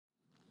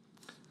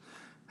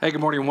Hey, good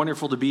morning.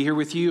 Wonderful to be here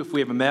with you. If we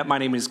haven't met, my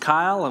name is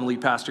Kyle. I'm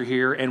lead pastor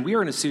here, and we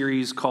are in a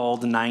series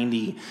called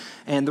 90.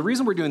 And the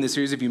reason we're doing this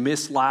series, if you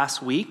missed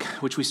last week,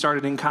 which we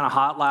started in kind of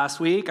hot last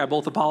week, I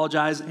both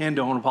apologize and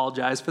don't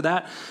apologize for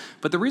that.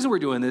 But the reason we're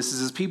doing this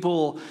is as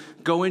people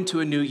go into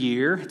a new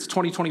year, it's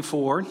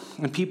 2024,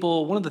 and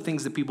one of the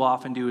things that people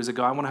often do is they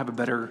go, I want to have a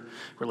better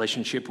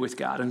relationship with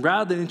God. And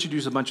rather than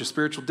introduce a bunch of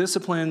spiritual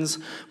disciplines,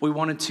 we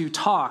wanted to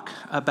talk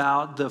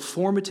about the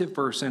formative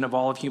person of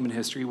all of human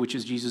history, which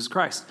is Jesus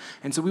Christ.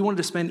 And so we wanted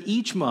to spend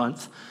each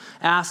month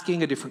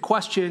asking a different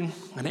question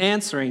and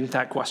answering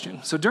that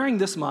question. So during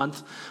this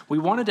month, we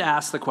wanted to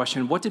ask the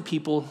question, what did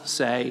people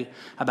say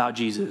about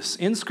Jesus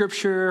in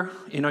Scripture,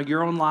 in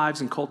your own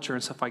lives and culture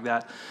and stuff like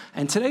that?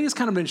 And today is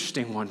kind of an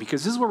interesting one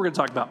because this is what we're going to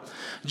talk about.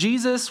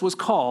 Jesus was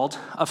called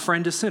a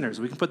friend of sinners.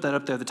 We can put that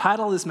up there. The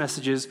title of this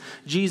message is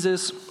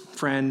Jesus,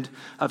 Friend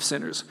of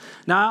Sinners.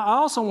 Now, I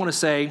also want to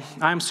say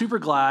I'm super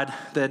glad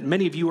that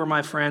many of you are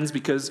my friends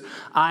because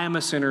I am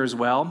a sinner as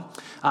well.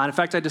 In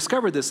fact, I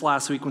discovered this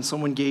last week when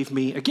someone gave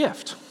me a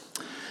gift.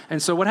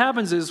 And so what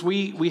happens is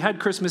we had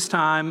Christmas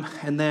time,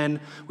 and then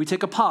we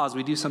take a pause.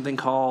 We do something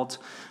called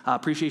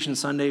Appreciation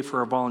Sunday for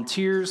our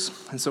volunteers.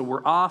 And so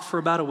we're off for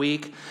about a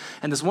week.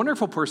 And this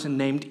wonderful person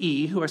named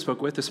E, who I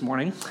spoke with this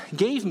morning,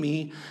 gave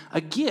me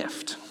a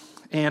gift.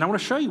 And I want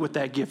to show you what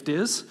that gift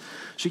is.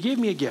 She gave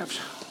me a gift.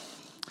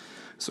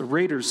 It's a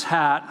Raiders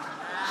hat.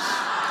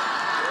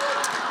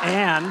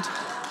 And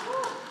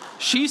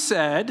she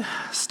said,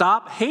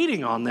 stop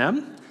hating on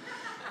them.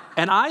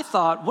 And I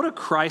thought, what a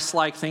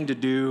Christ-like thing to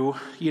do,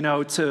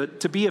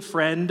 to be a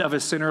friend of a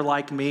sinner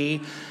like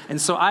me. And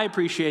so I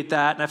appreciate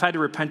that. And I've had to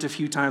repent a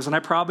few times. And I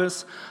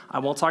promise I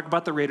won't talk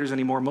about the Raiders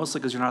anymore, mostly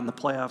because you're not in the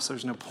playoffs. So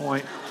there's no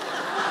point.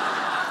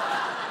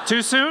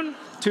 Too soon?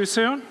 Too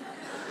soon?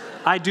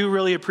 I do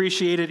really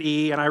appreciate it,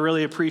 E. And I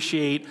really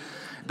appreciate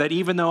that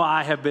even though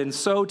I have been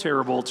so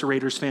terrible to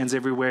Raiders fans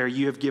everywhere,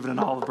 you have given an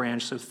olive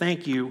branch, so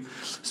thank you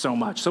so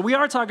much. So we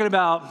are talking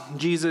about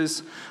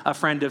Jesus, a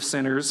friend of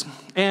sinners,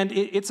 and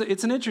it's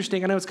an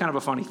interesting, I know it's kind of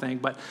a funny thing,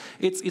 but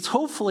it's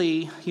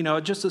hopefully,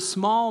 just a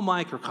small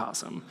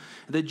microcosm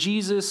that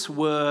Jesus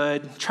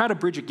would try to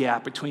bridge a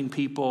gap between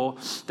people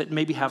that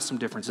maybe have some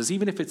differences,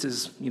 even if it's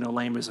as,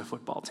 lame as a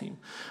football team.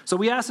 So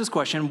we asked this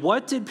question,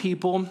 what did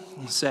people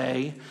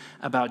say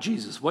about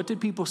Jesus? What did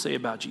people say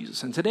about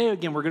Jesus? And today,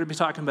 again, we're going to be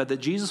talking about that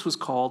Jesus was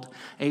called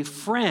a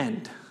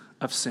friend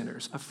of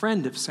sinners, a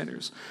friend of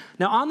sinners.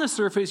 Now, on the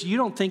surface, you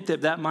don't think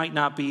that might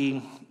not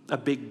be a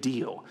big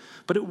deal,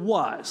 but it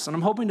was. And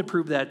I'm hoping to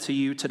prove that to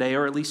you today,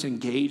 or at least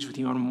engage with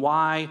you on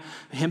why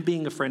him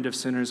being a friend of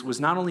sinners was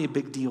not only a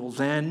big deal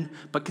then,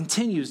 but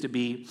continues to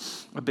be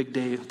a big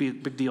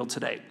deal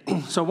today.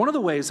 So one of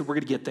the ways that we're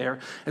going to get there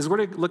is we're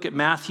going to look at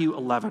Matthew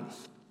 11.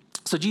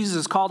 So Jesus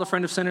is called a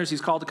friend of sinners.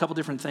 He's called a couple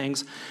different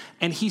things.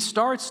 And he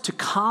starts to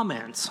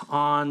comment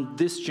on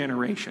this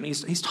generation.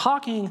 He's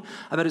talking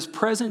about his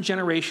present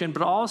generation,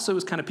 but also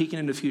is kind of peeking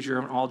into the future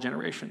of all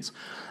generations.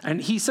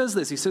 And he says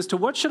this. He says, to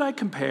what should I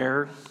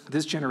compare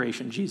this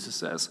generation, Jesus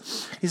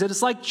says. He said,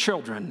 it's like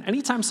children.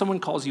 Anytime someone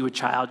calls you a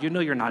child,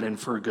 you're not in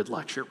for a good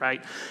lecture,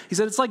 right? He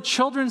said, it's like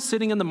children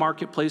sitting in the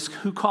marketplace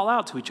who call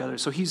out to each other.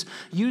 So he's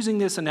using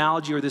this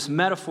analogy or this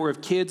metaphor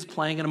of kids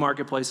playing in a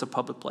marketplace, a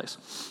public place.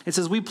 It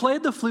says, we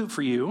played the flute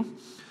for you,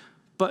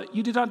 but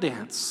you did not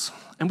dance.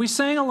 And we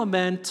sang a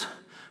lament,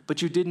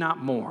 but you did not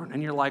mourn.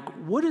 And you're like,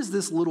 what does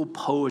this little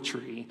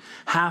poetry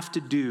have to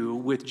do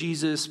with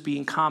Jesus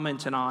being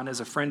commented on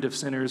as a friend of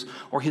sinners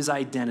or his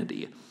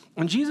identity?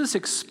 And Jesus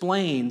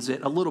explains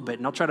it a little bit,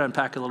 and I'll try to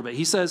unpack it a little bit.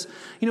 He says,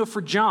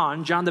 for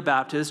John the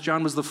Baptist,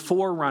 John was the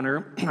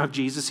forerunner of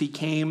Jesus. He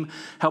came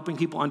helping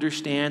people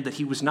understand that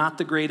he was not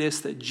the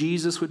greatest, that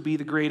Jesus would be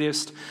the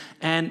greatest.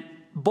 And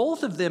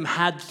both of them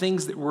had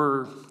things that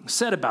were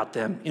said about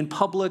them in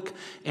public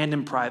and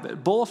in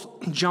private.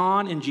 Both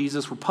John and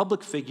Jesus were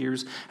public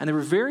figures, and they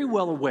were very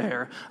well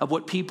aware of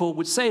what people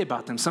would say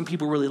about them. Some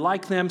people really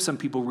liked them, some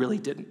people really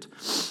didn't.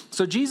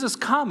 So Jesus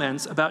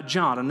comments about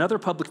John, another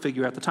public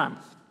figure at the time.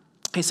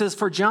 He says,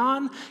 for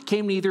John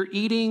came neither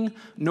eating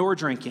nor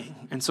drinking.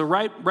 And so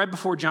right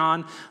before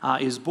John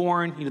is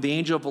born, the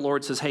angel of the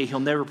Lord says, hey, he'll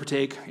never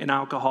partake in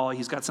alcohol.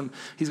 He's got some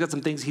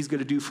things he's going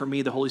to do for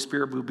me. The Holy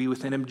Spirit will be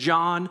within him.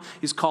 John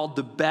is called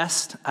the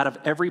best out of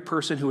every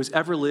person who has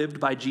ever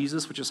lived by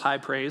Jesus, which is high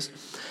praise.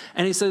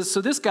 And he says,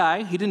 so this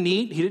guy, he didn't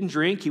eat, he didn't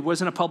drink, he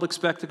wasn't a public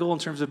spectacle in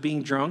terms of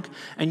being drunk.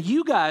 And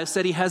you guys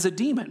said he has a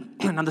demon.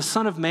 Now the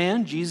Son of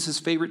Man,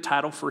 Jesus' favorite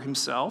title for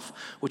himself,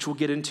 which we'll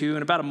get into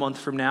in about a month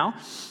from now,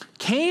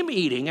 came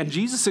eating, and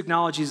Jesus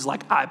acknowledges,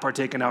 I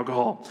partake in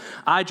alcohol.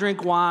 I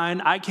drink wine,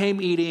 I came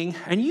eating,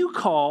 and you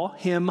call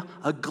him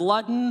a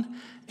glutton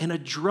and a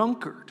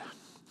drunkard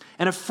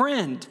and a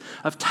friend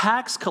of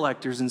tax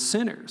collectors and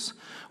sinners,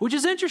 which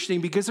is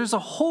interesting because there's a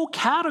whole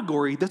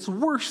category that's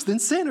worse than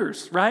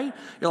sinners, right?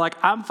 You're like,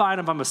 I'm fine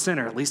if I'm a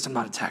sinner, at least I'm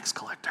not a tax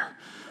collector.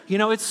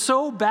 It's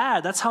so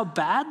bad. That's how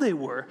bad they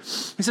were.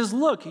 He says,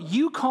 look,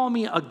 you call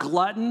me a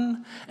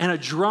glutton and a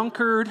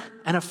drunkard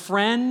and a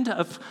friend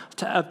of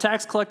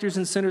tax collectors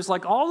and sinners.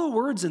 All the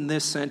words in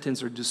this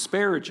sentence are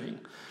disparaging.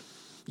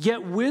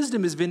 Yet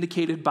wisdom is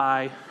vindicated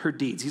by her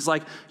deeds. He's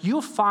like,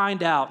 you'll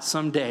find out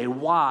someday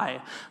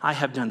why I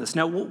have done this.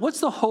 Now, what's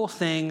the whole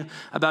thing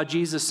about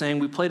Jesus saying,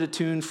 we played a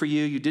tune for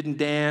you, you didn't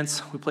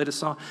dance, we played a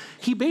song?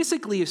 He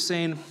basically is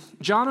saying,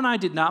 John and I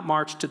did not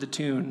march to the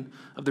tune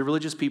of the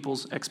religious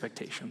people's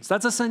expectations.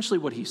 That's essentially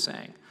what he's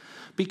saying.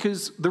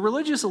 Because the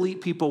religious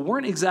elite people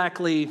weren't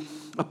exactly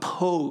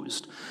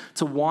opposed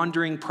to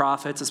wandering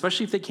prophets,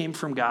 especially if they came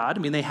from God.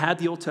 I mean, they had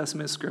the Old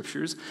Testament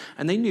scriptures,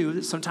 and they knew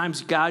that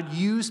sometimes God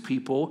used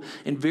people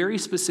in very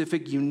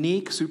specific,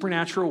 unique,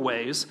 supernatural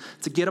ways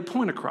to get a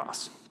point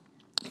across.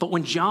 But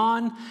when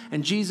John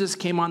and Jesus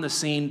came on the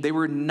scene, they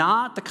were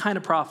not the kind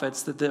of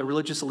prophets that the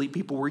religious elite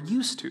people were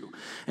used to.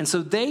 And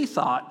so they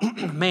thought,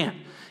 man,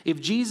 if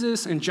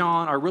Jesus and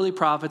John are really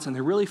prophets and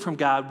they're really from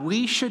God,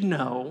 we should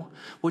know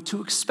what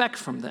to expect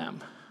from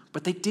them.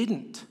 But they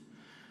didn't.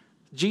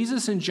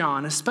 Jesus and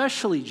John,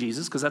 especially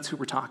Jesus, because that's who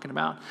we're talking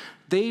about,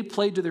 they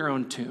played to their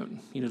own tune,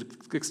 to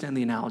extend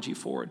the analogy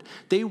forward.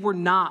 They were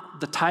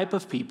not the type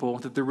of people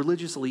that the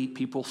religious elite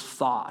people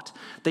thought.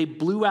 They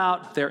blew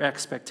out their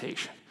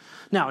expectation.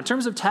 Now, in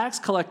terms of tax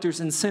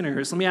collectors and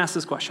sinners, let me ask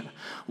this question.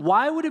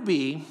 Why would it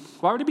be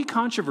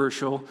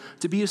controversial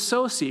to be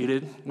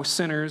associated with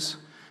sinners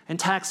and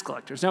tax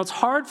collectors? Now, it's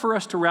hard for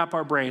us to wrap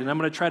our brain, and I'm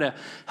going to try to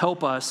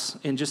help us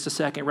in just a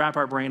second wrap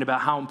our brain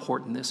about how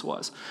important this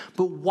was.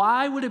 But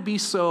why would it be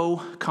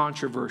so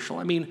controversial?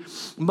 I mean,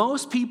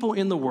 most people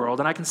in the world,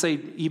 and I can say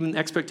even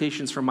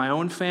expectations from my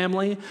own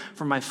family,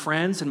 from my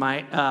friends and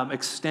my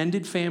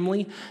extended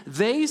family,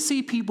 they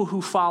see people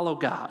who follow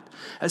God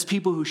as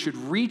people who should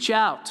reach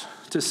out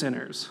to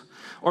sinners.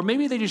 Or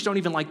maybe they just don't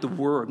even like the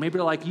word. Maybe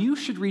they're like, you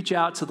should reach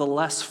out to the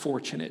less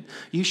fortunate.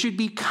 You should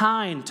be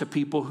kind to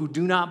people who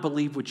do not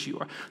believe what you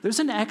are. There's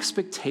an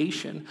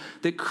expectation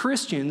that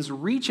Christians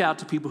reach out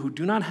to people who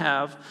do not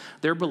have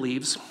their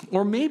beliefs,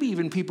 or maybe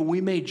even people we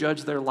may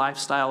judge their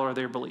lifestyle or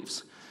their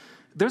beliefs.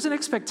 There's an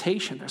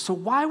expectation there. So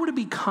why would it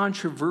be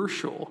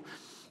controversial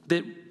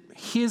that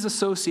his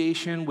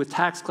association with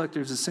tax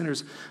collectors and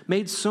sinners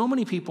made so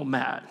many people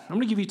mad? I'm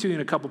going to give you two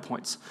in a couple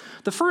points.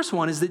 The first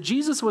one is that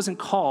Jesus wasn't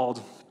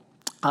called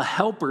a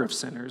helper of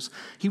sinners.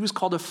 He was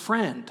called a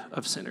friend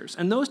of sinners.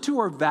 And those two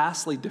are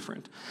vastly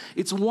different.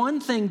 It's one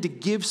thing to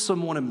give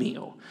someone a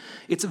meal.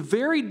 It's a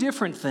very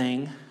different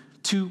thing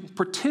to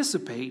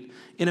participate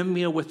in a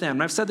meal with them.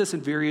 And I've said this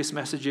in various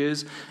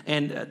messages,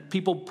 and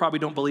people probably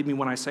don't believe me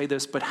when I say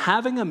this, but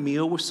having a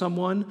meal with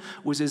someone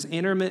was as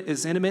intimate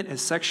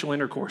as sexual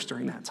intercourse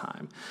during that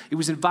time. It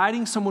was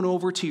inviting someone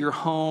over to your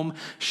home,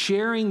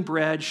 sharing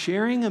bread,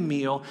 sharing a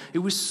meal. It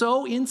was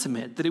so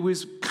intimate that it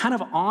was kind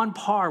of on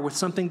par with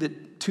something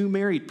that two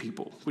married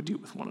people would do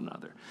with one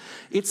another.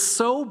 It's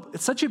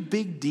such a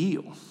big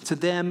deal to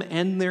them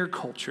and their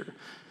culture.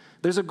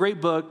 There's a great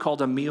book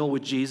called A Meal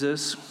with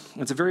Jesus.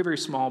 It's a very, very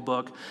small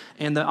book.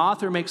 And the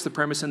author makes the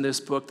premise in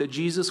this book that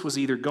Jesus was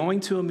either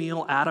going to a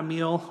meal, at a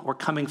meal, or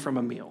coming from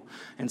a meal.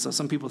 And so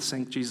some people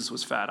think Jesus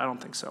was fat. I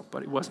don't think so,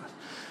 but he wasn't.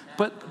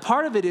 But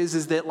part of it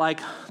is that like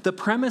the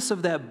premise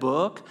of that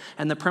book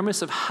and the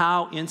premise of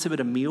how intimate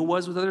a meal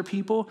was with other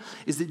people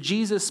is that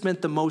Jesus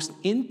spent the most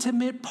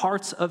intimate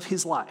parts of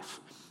his life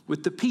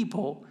with the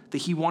people that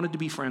he wanted to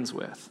be friends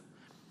with.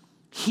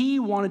 He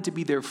wanted to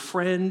be their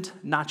friend,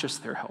 not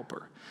just their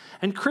helper.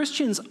 And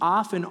Christians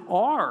often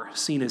are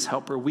seen as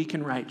helper. We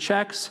can write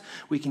checks,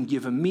 we can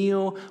give a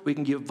meal, we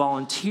can give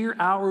volunteer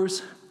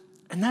hours,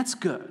 and that's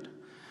good.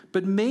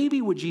 But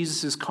maybe what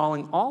Jesus is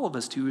calling all of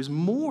us to is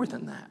more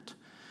than that.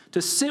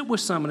 To sit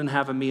with someone and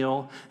have a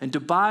meal and to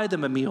buy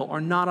them a meal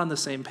are not on the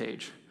same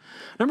page.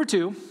 Number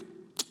two,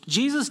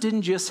 Jesus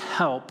didn't just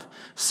help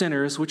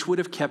sinners, which would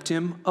have kept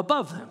him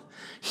above them.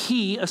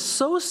 He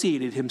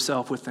associated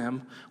himself with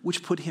them,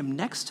 which put him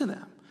next to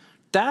them.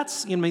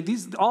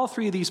 All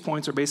three of these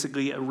points are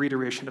basically a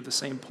reiteration of the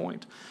same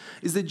point,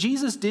 is that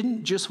Jesus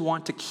didn't just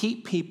want to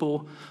keep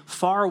people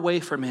far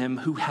away from him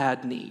who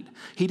had need.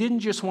 He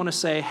didn't just want to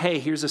say, hey,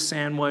 here's a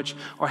sandwich,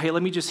 or hey,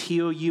 let me just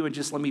heal you and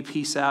just let me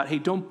peace out. Hey,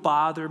 don't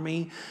bother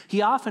me.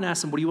 He often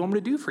asked them, what do you want me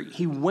to do for you?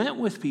 He went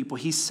with people.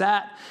 He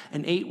sat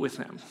and ate with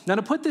them. Now,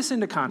 to put this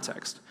into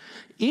context,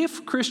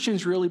 if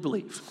Christians really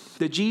believe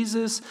that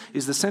Jesus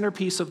is the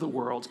centerpiece of the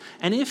world,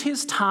 and if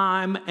his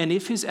time and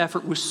if his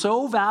effort was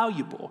so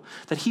valuable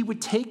that he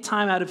would take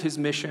time out of his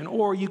mission,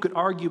 or you could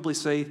arguably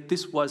say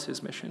this was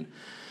his mission,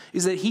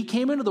 is that he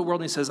came into the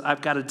world and he says,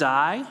 I've got to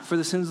die for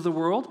the sins of the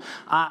world.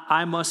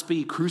 I must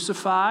be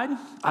crucified.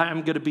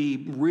 I'm going to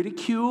be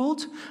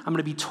ridiculed. I'm going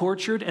to be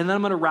tortured, and then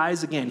I'm going to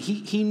rise again.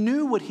 He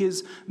knew what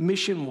his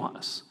mission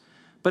was.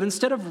 But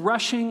instead of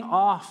rushing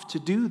off to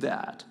do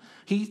that,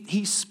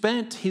 he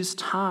spent his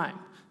time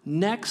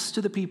next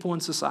to the people in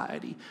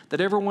society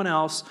that everyone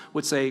else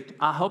would say,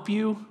 I'll help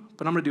you,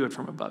 but I'm going to do it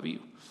from above you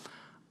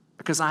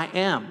because I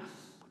am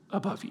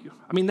above you.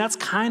 I mean, that's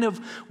kind of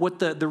what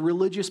the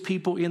religious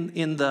people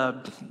in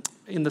the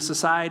in the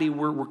society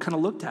we're kind of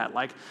looked at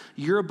like,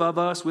 you're above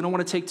us, we don't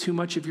want to take too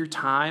much of your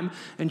time.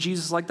 And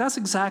Jesus is like, that's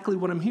exactly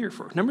what I'm here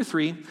for. Number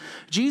 3,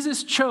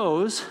 Jesus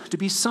chose to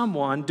be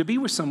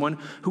with someone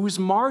who was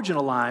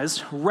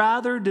marginalized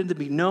rather than to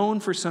be known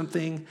for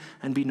something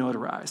and be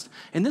notarized.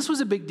 And this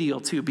was a big deal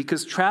too,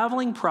 because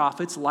traveling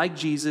prophets like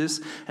Jesus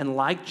and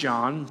like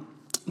John,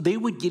 they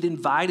would get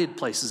invited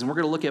places, and we're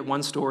going to look at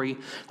one story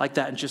like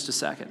that in just a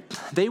second.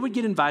 They would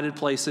get invited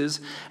places,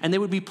 and they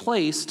would be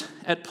placed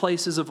at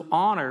places of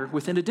honor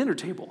within a dinner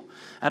table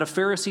at a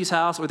Pharisee's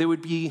house, or they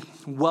would be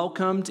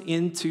welcomed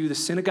into the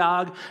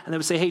synagogue, and they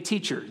would say, hey,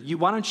 teacher,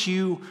 why don't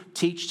you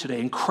teach today?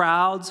 And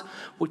crowds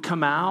would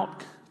come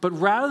out. But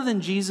rather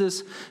than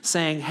Jesus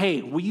saying,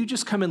 hey, will you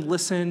just come and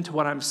listen to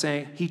what I'm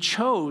saying? He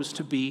chose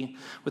to be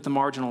with the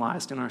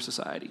marginalized in our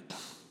society.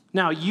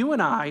 Now, you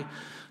and I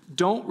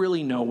don't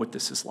really know what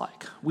this is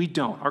like. We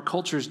don't. Our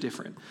culture is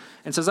different.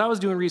 And so as I was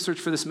doing research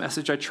for this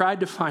message, I tried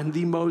to find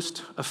the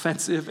most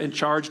offensive and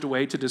charged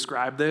way to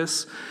describe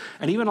this.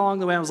 And even along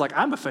the way, I was like,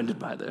 I'm offended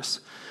by this.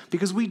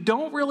 Because we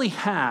don't really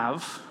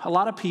have a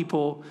lot of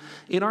people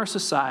in our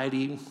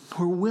society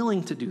who are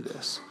willing to do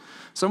this.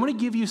 So I'm going to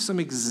give you some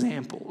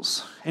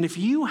examples. And if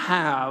you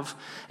have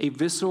a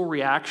visceral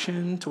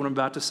reaction to what I'm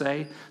about to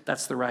say,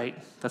 that's the right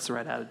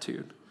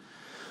attitude.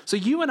 So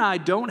you and I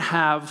don't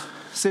have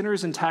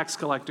sinners and tax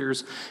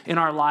collectors in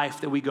our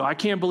life that we go, I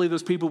can't believe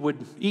those people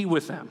would eat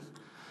with them.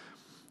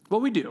 Well,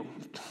 we do.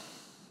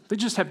 They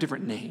just have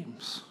different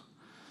names.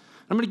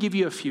 I'm going to give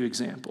you a few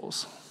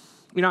examples.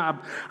 You know,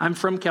 I'm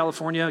from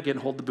California. Again,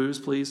 hold the booze,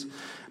 please.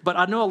 But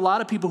I know a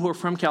lot of people who are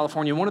from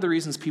California. One of the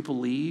reasons people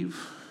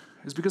leave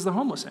is because of the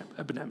homeless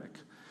epidemic.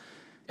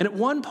 And at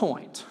one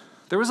point,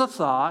 there was a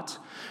thought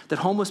that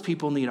homeless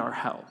people need our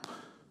help.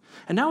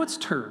 And now it's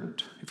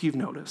turned, if you've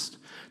noticed,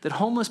 that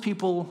homeless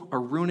people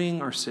are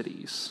ruining our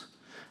cities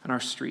and our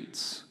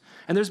streets.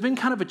 And there's been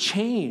kind of a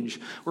change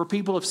where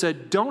people have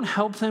said, don't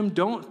help them,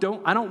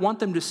 I don't want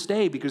them to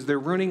stay because they're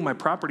ruining my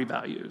property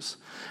values.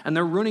 And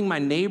they're ruining my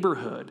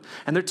neighborhood.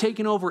 And they're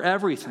taking over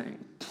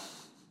everything.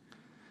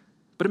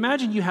 But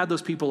imagine you had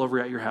those people over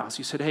at your house.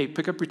 You said, hey,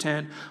 pick up your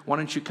tent, why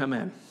don't you come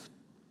in?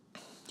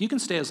 You can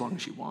stay as long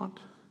as you want.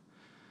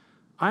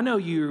 I know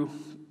you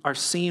are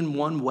seen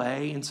one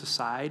way in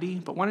society,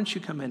 but why don't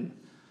you come in?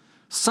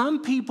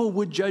 Some people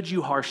would judge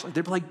you harshly.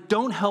 They'd be like,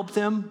 don't help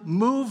them,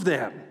 move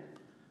them.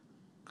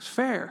 It's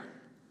fair.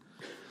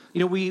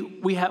 You know,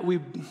 we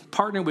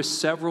partner with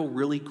several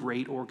really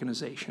great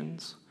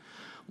organizations.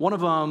 One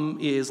of them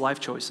is Life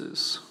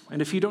Choices.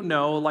 And if you don't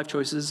know, Life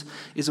Choices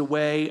is a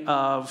way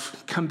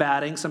of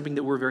combating something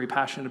that we're very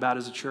passionate about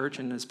as a church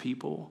and as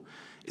people,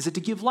 is it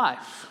to give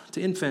life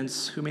to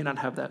infants who may not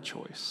have that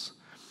choice.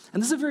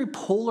 And this is a very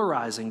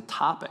polarizing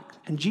topic.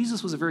 And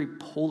Jesus was a very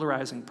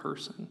polarizing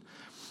person.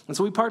 And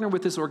so we partner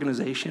with this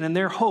organization, and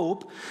their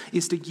hope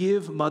is to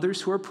give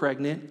mothers who are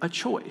pregnant a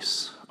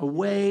choice, a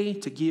way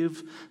to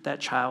give that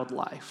child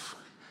life.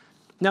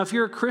 Now, if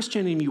you're a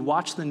Christian and you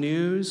watch the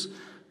news,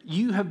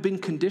 you have been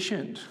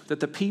conditioned that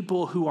the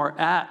people who are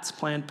at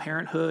Planned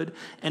Parenthood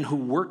and who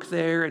work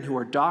there and who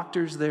are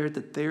doctors there,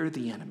 that they're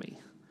the enemy.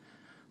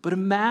 But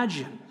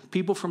imagine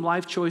people from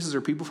Life Choices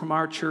or people from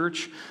our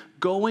church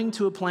going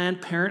to a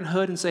Planned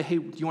Parenthood and say, hey,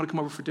 do you want to come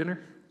over for dinner?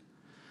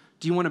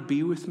 Do you want to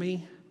be with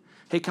me?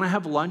 Hey, can I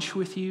have lunch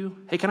with you?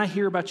 Hey, can I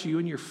hear about you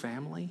and your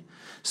family?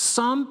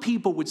 Some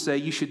people would say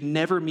you should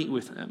never meet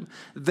with them.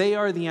 They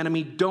are the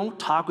enemy. Don't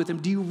talk with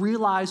them. Do you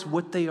realize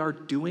what they are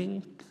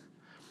doing?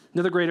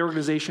 Another great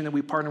organization that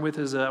we partner with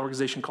is an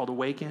organization called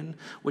Awaken,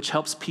 which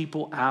helps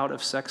people out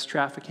of sex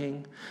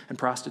trafficking and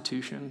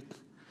prostitution.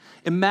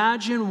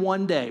 Imagine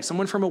one day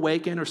someone from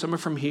Awaken or someone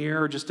from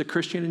here or just a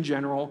Christian in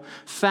general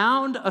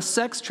found a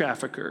sex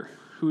trafficker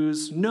who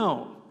is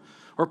known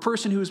or a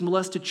person who has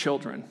molested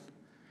children.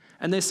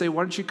 And they say,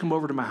 why don't you come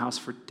over to my house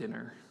for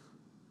dinner?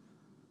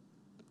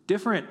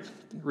 Different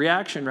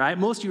reaction, right?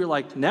 Most of you are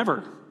like,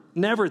 never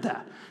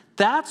that.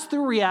 That's the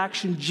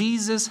reaction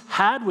Jesus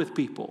had with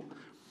people.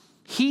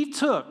 He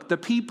took the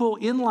people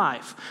in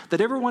life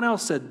that everyone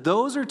else said,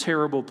 those are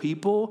terrible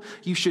people.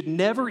 You should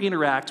never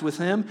interact with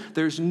them.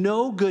 There's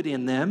no good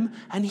in them.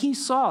 And he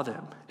saw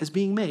them as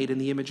being made in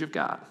the image of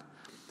God.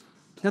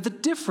 Now, the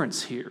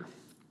difference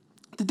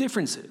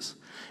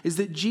is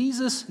that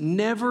Jesus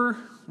never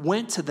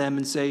went to them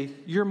and say,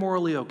 you're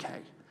morally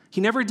okay.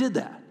 He never did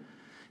that.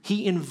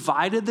 He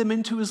invited them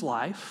into his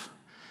life.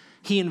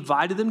 He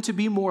invited them to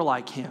be more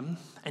like him,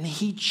 and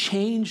he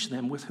changed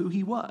them with who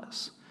he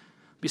was.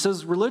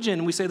 Because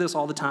religion, we say this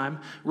all the time,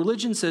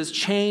 religion says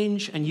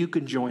change and you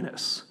can join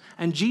us.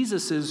 And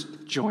Jesus says,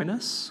 join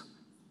us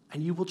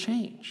and you will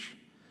change.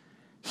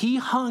 He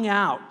hung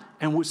out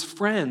and was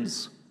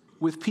friends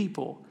with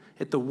people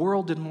that the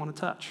world didn't want to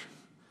touch.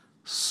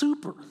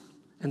 Super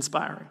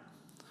inspiring.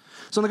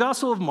 So in the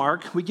Gospel of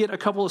Mark, we get a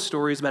couple of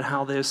stories about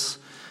how this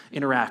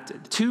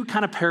interacted. Two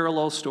kind of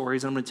parallel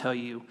stories I'm going to tell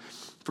you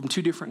from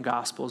two different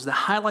Gospels that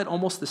highlight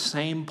almost the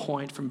same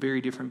point from very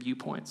different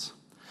viewpoints.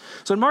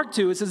 So in Mark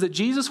 2, it says that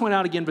Jesus went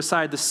out again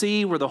beside the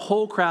sea where the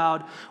whole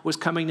crowd was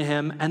coming to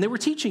him, and they were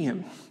teaching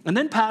him. And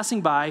then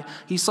passing by,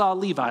 he saw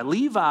Levi.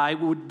 Levi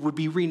would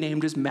be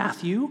renamed as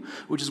Matthew,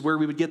 which is where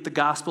we would get the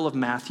Gospel of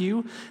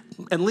Matthew.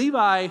 And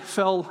Levi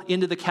fell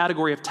into the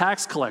category of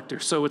tax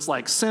collectors. So it's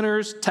like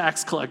sinners,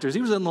 tax collectors.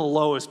 He was in the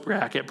lowest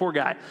bracket, poor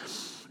guy.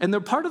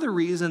 And part of the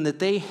reason that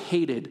they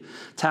hated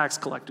tax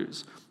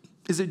collectors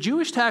is that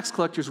Jewish tax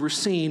collectors were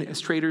seen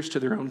as traitors to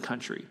their own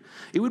country.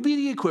 It would be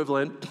the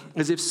equivalent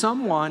as if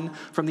someone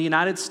from the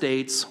United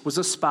States was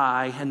a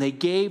spy and they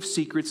gave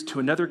secrets to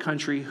another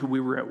country who we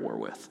were at war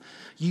with.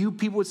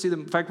 People would see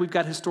them. In fact, we've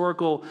got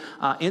historical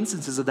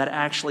instances of that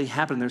actually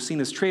happening. They're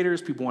seen as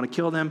traitors. People want to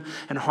kill them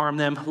and harm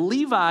them.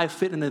 Levi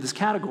fit into this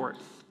category.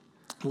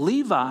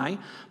 Levi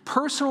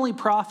personally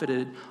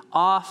profited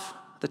off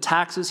the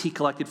taxes he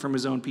collected from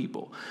his own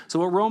people. So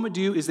what Rome would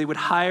do is they would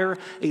hire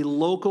a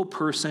local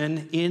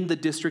person in the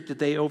district that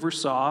they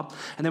oversaw,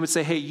 and they would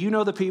say, hey, you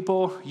know the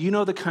people, you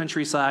know the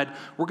countryside,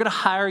 we're going to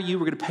hire you,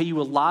 we're going to pay you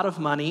a lot of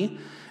money,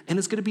 and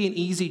it's going to be an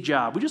easy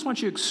job. We just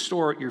want you to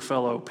extort your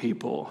fellow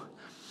people.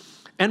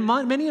 And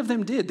many of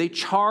them did. They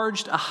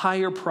charged a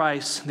higher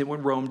price than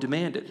what Rome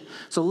demanded.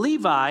 So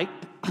Levi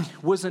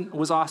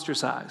was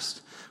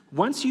ostracized.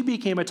 Once you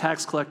became a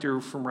tax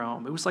collector from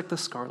Rome, it was like the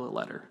Scarlet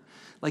Letter.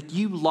 Like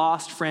you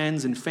lost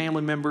friends and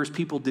family members,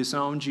 people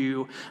disowned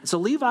you. And so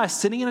Levi's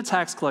sitting in a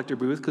tax collector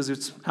booth because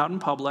it's out in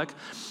public,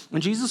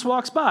 and Jesus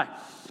walks by.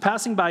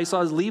 Passing by, he saw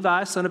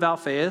Levi, son of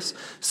Alphaeus,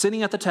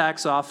 sitting at the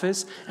tax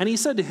office, and he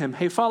said to him,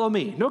 hey, follow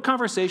me. No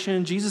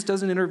conversation. Jesus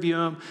doesn't interview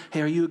him.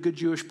 Hey, are you a good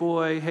Jewish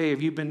boy? Hey,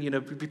 have you been,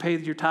 have you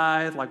paid your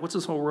tithe? Like, what's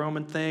this whole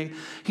Roman thing?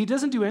 He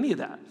doesn't do any of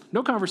that.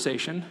 No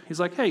conversation. He's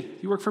like, hey,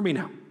 you work for me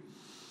now.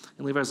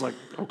 And Levi's like,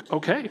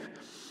 okay.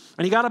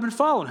 And he got up and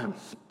followed him.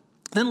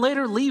 Then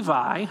later,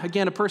 Levi,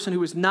 again, a person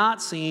who is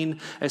not seen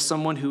as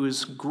someone who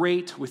is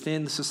great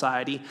within the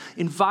society,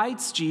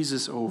 invites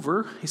Jesus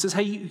over. He says,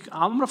 hey,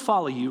 I'm going to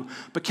follow you,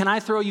 but can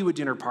I throw you a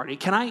dinner party?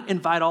 Can I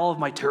invite all of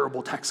my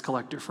terrible tax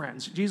collector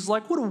friends? Jesus is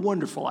like, what a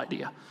wonderful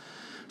idea.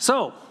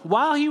 So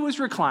while he was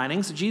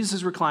reclining, so Jesus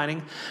is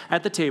reclining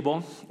at the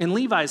table in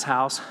Levi's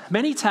house,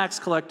 many tax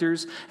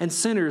collectors and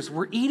sinners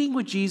were eating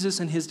with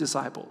Jesus and his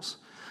disciples.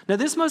 Now,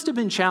 this must have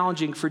been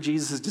challenging for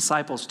Jesus'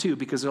 disciples, too,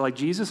 because they're like,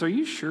 Jesus, are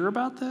you sure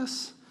about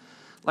this?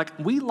 Like,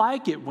 we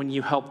like it when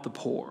you help the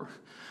poor.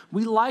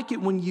 We like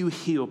it when you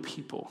heal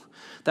people.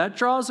 That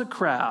draws a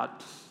crowd.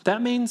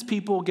 That means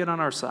people get on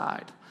our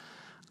side.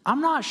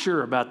 I'm not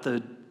sure about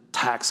the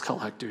tax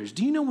collectors.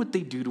 Do you know what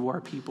they do to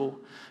our people?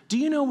 Do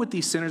you know what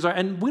these sinners are?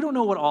 And we don't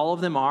know what all of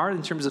them are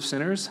in terms of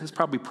sinners. It's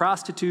probably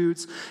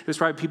prostitutes. It was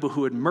probably people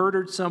who had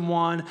murdered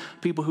someone,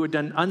 people who had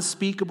done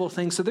unspeakable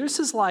things. So this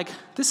is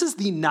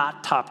the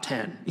not top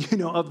 10,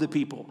 of the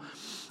people.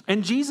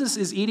 And Jesus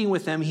is eating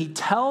with them. He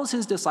tells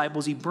his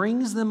disciples, he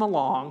brings them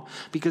along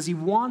because he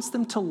wants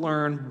them to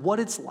learn what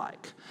it's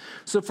like.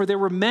 So for there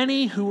were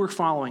many who were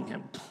following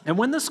him. And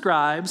when the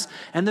scribes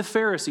and the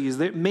Pharisees,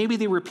 maybe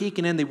they were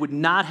peeking in, they would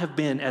not have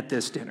been at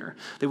this dinner.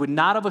 They would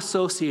not have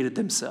associated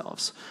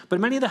themselves. But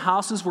many of the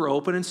houses were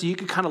open, and so you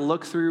could kind of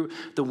look through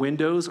the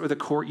windows or the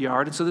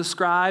courtyard. And so the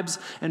scribes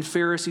and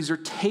Pharisees are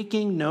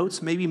taking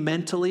notes, maybe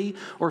mentally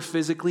or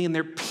physically, and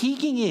they're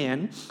peeking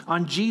in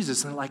on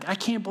Jesus. And they're like, I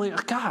can't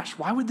believe, gosh,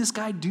 why would this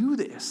guy do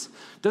this?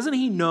 Doesn't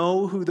he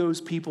know who those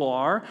people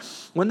are?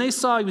 When they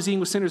saw he was eating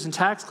with sinners and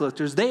tax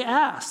collectors, they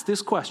asked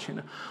this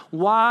question: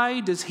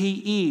 why does he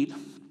eat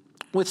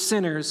with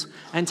sinners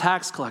and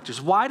tax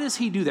collectors? Why does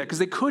he do that? Because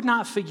they could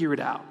not figure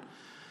it out.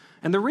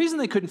 And the reason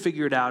they couldn't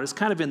figure it out is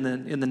kind of in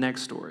the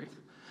next story.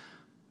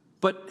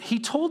 But he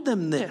told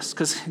them this,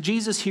 because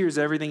Jesus hears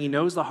everything. He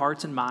knows the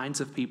hearts and minds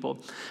of people.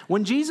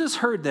 When Jesus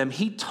heard them,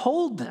 he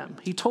told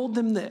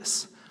them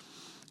this.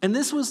 And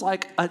this was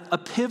like a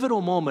pivotal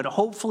moment,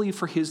 hopefully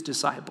for his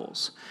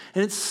disciples.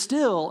 And it's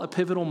still a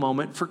pivotal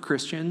moment for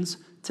Christians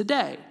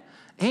today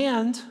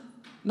and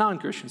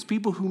non-Christians,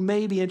 people who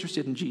may be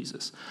interested in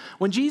Jesus.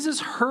 When Jesus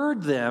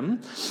heard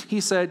them, he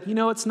said,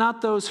 it's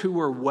not those who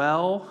are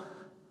well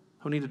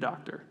who need a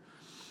doctor.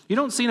 You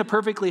don't see a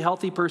perfectly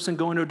healthy person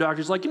going to a doctor.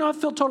 He's like, I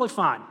feel totally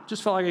fine.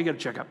 Just felt like I got a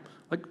checkup.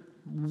 Like,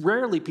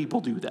 rarely people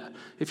do that.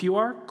 If you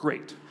are,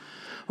 great.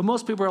 But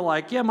most people are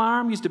like, yeah, my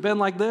arm used to bend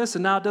like this,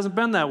 and now it doesn't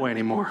bend that way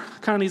anymore.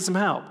 Kind of need some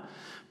help.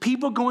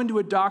 People going to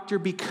a doctor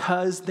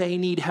because they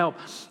need help.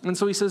 And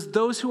so he says,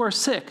 those who are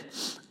sick,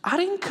 I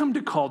didn't come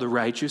to call the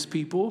righteous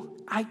people.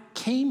 I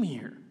came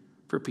here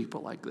for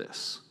people like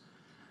this.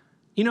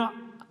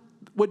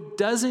 What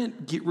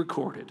doesn't get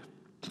recorded,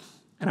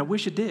 and I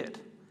wish it did,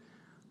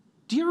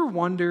 do you ever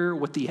wonder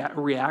what the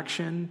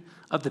reaction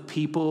of the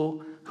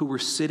people who were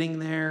sitting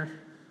there,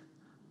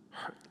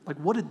 like,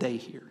 what did they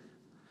hear?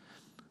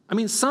 I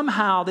mean,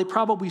 somehow they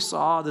probably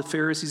saw the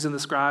Pharisees and the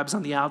scribes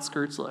on the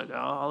outskirts like,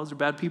 oh, those are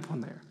bad people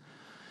in there.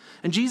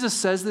 And Jesus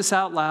says this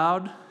out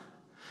loud, and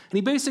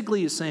he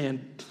basically is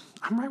saying,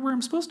 I'm right where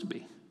I'm supposed to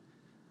be.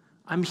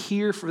 I'm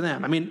here for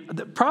them. I mean,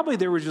 probably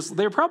they were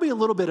probably a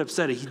little bit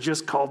upset. He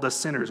just called us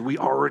sinners. We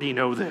already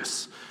know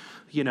this,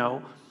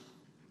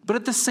 But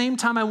at the same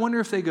time, I wonder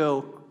if they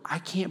go, I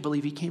can't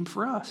believe he came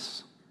for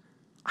us.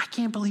 I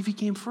can't believe he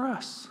came for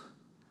us.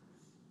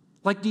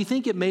 Like, do you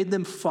think it made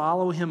them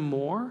follow him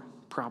more?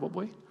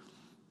 Probably.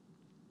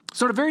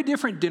 So at a very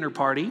different dinner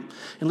party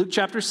in Luke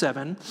chapter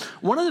 7,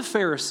 one of the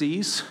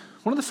Pharisees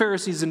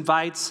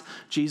invites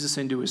Jesus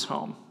into his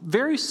home.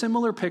 Very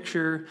similar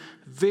picture,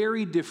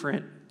 very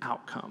different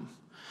outcome.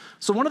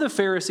 So one of the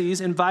Pharisees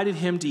invited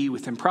him to eat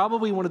with him.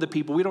 Probably one of the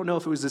people. We don't know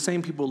if it was the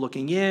same people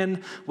looking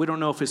in. We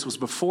don't know if this was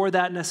before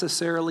that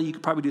necessarily. You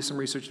could probably do some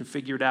research and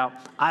figure it out.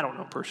 I don't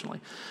know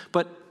personally.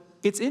 But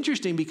it's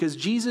interesting because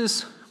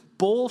Jesus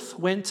both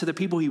went to the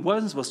people he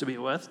wasn't supposed to be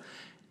with,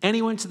 and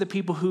he went to the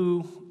people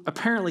who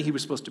apparently he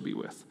was supposed to be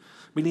with,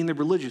 meaning the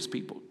religious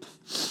people.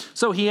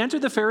 So he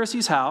entered the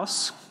Pharisee's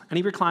house, and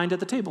he reclined at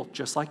the table,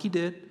 just like he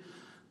did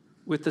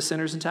with the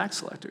sinners and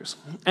tax collectors.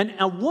 And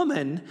a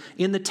woman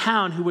in the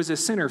town who was a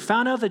sinner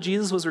found out that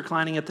Jesus was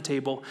reclining at the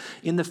table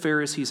in the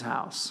Pharisee's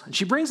house. And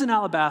she brings an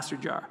alabaster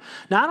jar.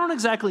 Now, I don't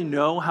exactly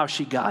know how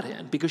she got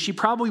in, because she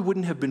probably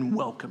wouldn't have been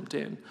welcomed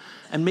in.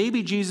 And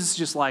maybe Jesus is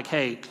just like,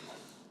 hey,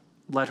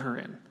 let her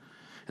in.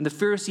 And the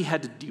Pharisee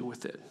had to deal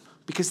with it,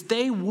 because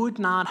they would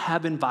not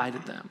have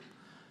invited them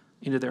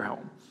into their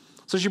home.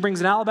 So she brings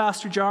an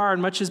alabaster jar,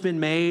 and much has been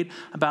made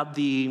about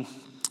the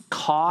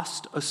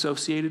cost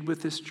associated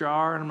with this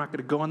jar, and I'm not going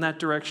to go in that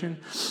direction.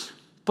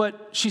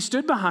 But she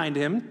stood behind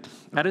him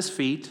at his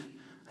feet,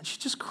 and she's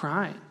just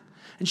crying.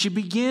 And she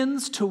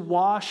begins to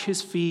wash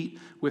his feet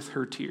with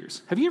her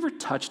tears. Have you ever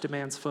touched a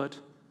man's foot?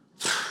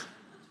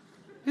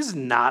 This is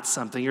not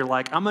something you're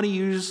like, I'm going to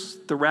use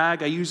the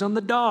rag I use on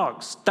the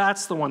dogs.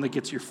 That's the one that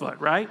gets your foot,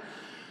 right?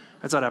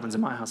 That's what happens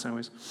in my house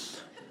anyways.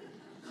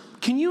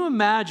 Can you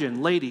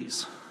imagine,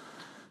 ladies,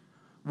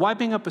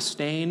 wiping up a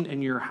stain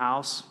in your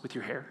house with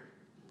your hair?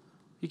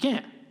 You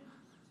can't.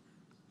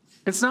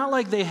 It's not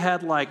like they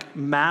had like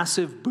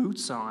massive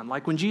boots on.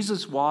 Like when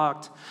Jesus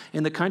walked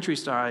in the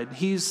countryside,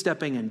 he's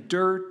stepping in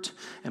dirt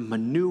and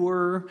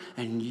manure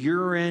and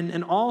urine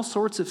and all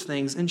sorts of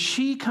things. And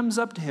she comes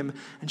up to him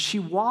and she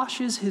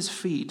washes his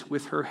feet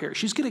with her hair.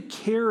 She's going to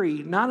carry,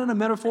 not in a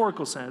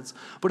metaphorical sense,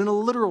 but in a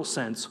literal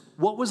sense,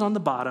 what was on the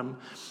bottom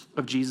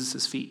of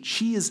Jesus' feet.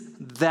 She is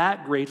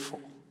that grateful.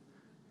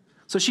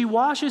 So she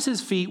washes his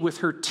feet with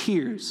her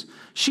tears.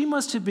 She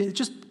must have been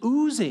just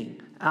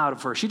oozing out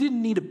of her. She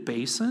didn't need a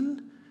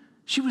basin.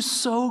 She was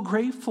so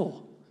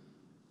grateful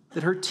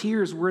that her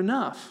tears were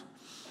enough.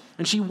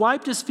 And she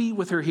wiped his feet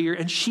with her hair,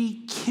 and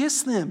she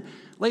kissed them.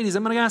 Ladies,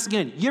 I'm going to ask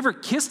again, you ever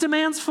kissed a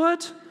man's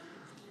foot?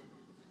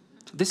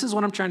 This is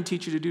what I'm trying to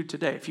teach you to do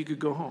today. If you could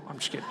go home. I'm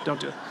just kidding. Don't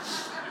do it.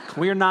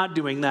 We are not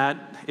doing that.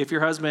 If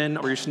your husband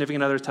or your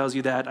significant other tells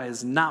you that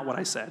is not what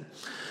I said.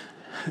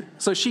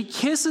 So she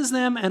kisses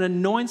them and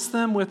anoints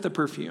them with the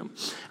perfume.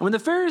 And when the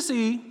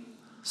Pharisee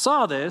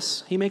saw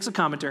this, he makes a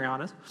commentary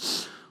on it,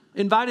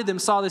 invited them,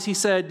 saw this, he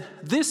said,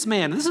 this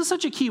man, this is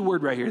such a key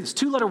word right here, this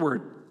two-letter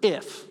word,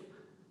 if.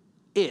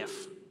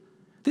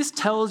 This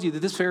tells you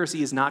that this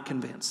Pharisee is not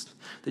convinced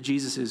that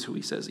Jesus is who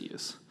he says he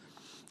is.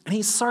 And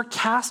he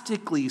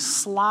sarcastically,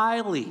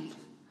 slyly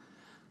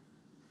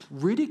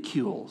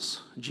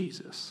ridicules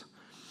Jesus.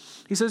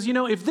 He says,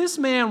 if this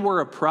man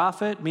were a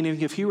prophet,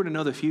 meaning if he were to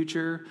know the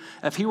future,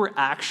 if he were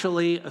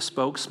actually a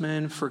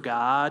spokesman for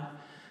God,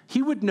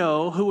 he would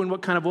know who and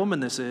what kind of woman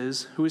this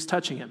is who is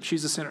touching him.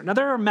 She's a sinner. Now,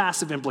 there are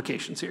massive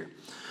implications here.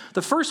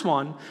 The first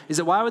one is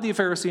that why would the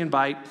Pharisee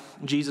invite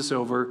Jesus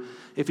over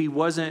if he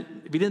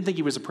didn't think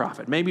he was a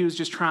prophet? Maybe he was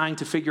just trying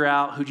to figure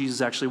out who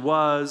Jesus actually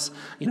was.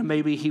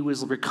 Maybe he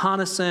was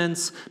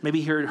reconnaissance.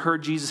 Maybe he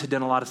heard Jesus had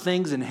done a lot of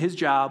things, and his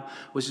job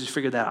was just to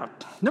figure that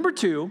out. Number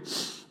two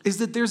is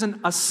that there's an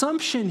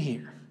assumption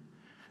here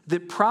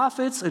that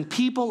prophets and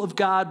people of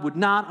God would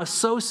not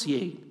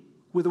associate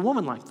with a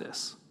woman like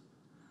this.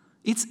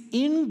 It's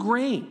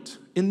ingrained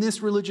in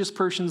this religious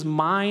person's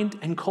mind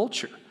and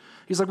culture.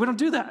 He's like, we don't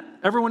do that.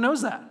 Everyone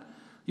knows that.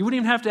 You wouldn't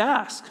even have to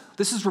ask.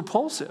 This is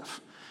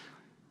repulsive.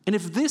 And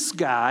if this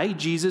guy,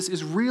 Jesus,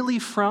 is really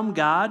from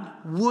God,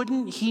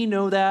 wouldn't he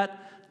know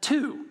that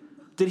too?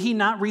 Did he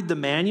not read the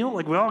manual?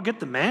 Like, we all get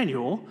the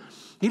manual.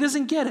 He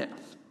doesn't get it.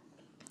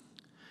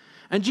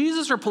 And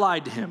Jesus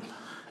replied to him.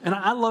 And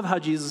I love how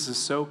Jesus is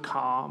so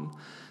calm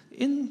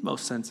in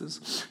most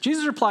senses.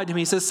 Jesus replied to him.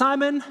 He says,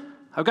 Simon,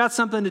 I've got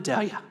something to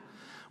tell you.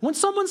 When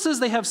someone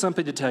says they have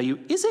something to tell you,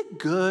 is it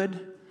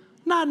good?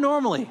 Not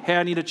normally. Hey,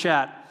 I need a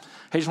chat.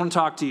 Hey, I just want to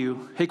talk to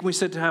you. Hey, can we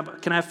sit down?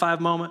 Can I have 5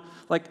 moments?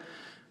 Like,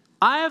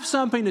 I have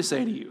something to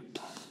say to you.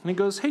 And he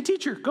goes, hey,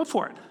 teacher, go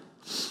for it.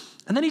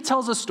 And then he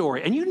tells a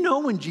story. And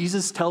when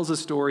Jesus tells a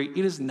story,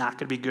 it is not going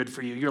to be good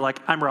for you. You're like,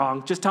 I'm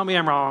wrong. Just tell me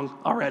I'm wrong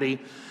already.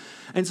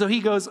 And so he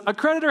goes, a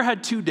creditor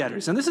had two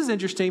debtors. And this is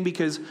interesting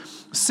because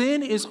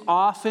sin is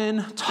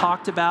often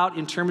talked about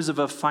in terms of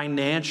a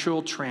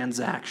financial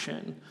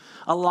transaction.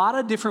 A lot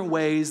of different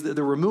ways,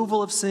 the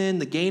removal of sin,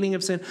 the gaining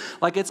of sin,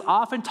 like it's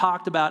often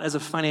talked about as a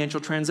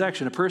financial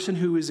transaction. A person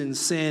who is in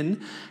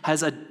sin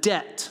has a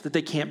debt that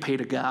they can't pay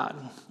to God.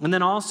 And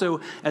then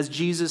also, as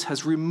Jesus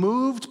has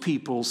removed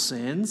people's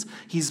sins,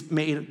 he's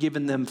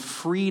given them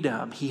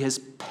freedom. He has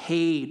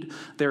paid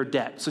their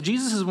debt. So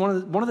Jesus is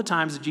one of the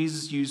times that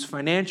Jesus used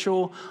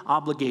financial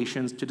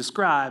obligations to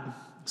describe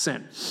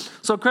sin.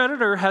 So a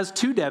creditor has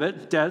two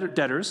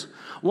debtors.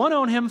 One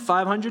owed him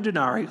 500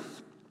 denarii.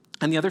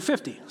 And the other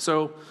 50.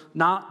 So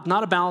not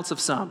a balance of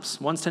sums.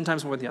 One's 10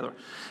 times more than the other.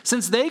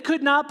 Since they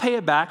could not pay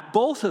it back,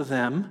 both of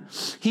them,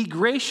 he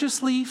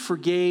graciously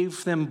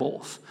forgave them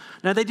both.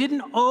 Now they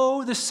didn't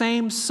owe the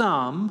same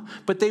sum,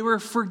 but they were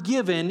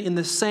forgiven in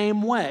the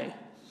same way.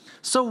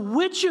 So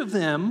which of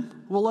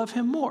them will love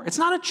him more? It's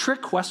not a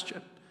trick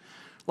question.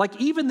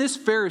 Like even this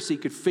Pharisee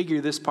could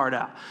figure this part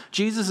out.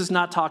 Jesus is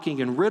not talking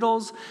in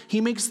riddles. He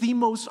makes the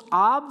most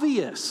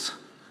obvious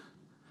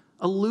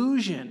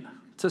allusion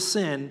to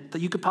sin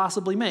that you could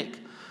possibly make.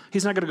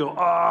 He's not going to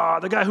go,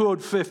 the guy who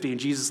owed 50.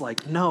 And Jesus is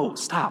like, no,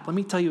 stop. Let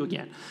me tell you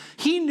again.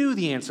 He knew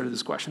the answer to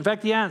this question. In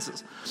fact, he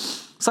answers.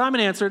 Simon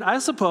answered, I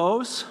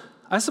suppose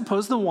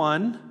the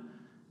one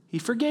he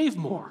forgave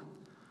more.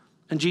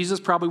 And Jesus,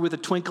 probably with a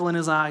twinkle in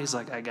his eye, he's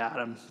like, I got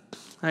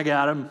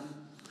him.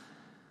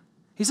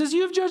 He says,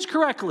 you've judged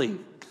correctly.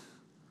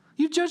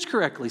 You've judged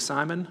correctly,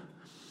 Simon.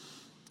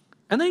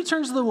 And then he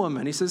turns to the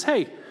woman. He says,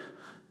 hey,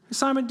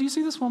 Simon, do you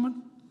see this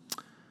woman?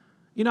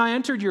 You know, I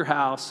entered your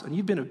house, and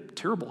you've been a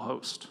terrible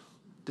host.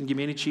 Didn't give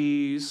me any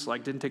cheese,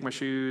 didn't take my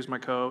shoes, my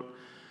coat.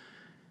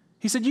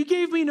 He said, you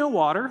gave me no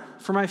water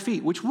for my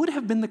feet, which would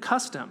have been the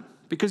custom,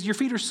 because your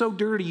feet are so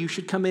dirty, you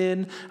should come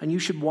in and you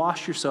should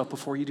wash yourself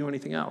before you do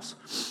anything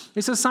else.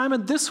 He says,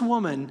 Simon, this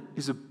woman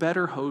is a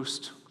better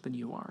host than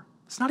you are.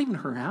 It's not even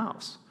her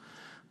house.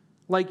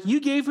 You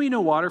gave me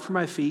no water for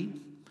my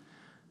feet,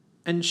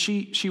 and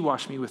she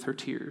washed me with her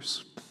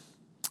tears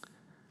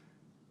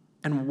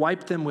and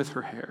wiped them with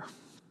her hair.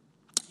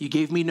 You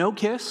gave me no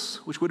kiss,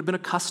 which would have been a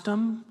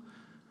custom,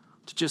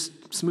 to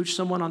just smooch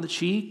someone on the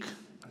cheek.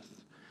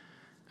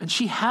 And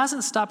she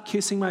hasn't stopped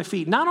kissing my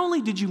feet. Not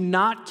only did you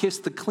not kiss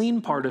the clean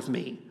part of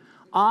me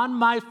on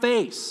my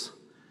face,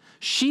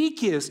 she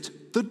kissed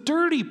the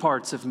dirty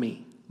parts of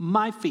me,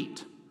 my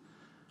feet.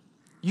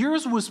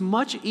 Yours was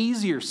much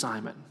easier,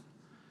 Simon.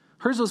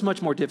 Hers was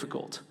much more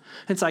difficult.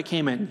 Hence I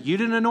came in. You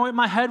didn't anoint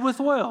my head with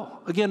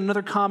oil. Again,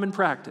 another common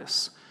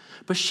practice.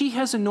 But she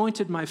has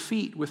anointed my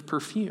feet with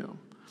perfume.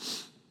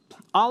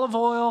 Olive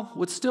oil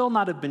would still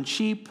not have been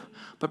cheap,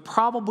 but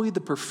probably the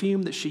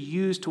perfume that she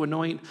used to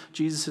anoint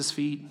Jesus'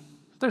 feet,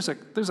 there's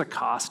a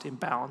cost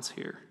imbalance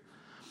here.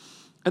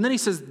 And then he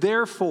says,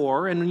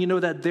 therefore, and you know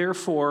that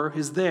therefore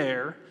is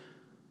there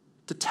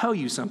to tell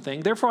you something.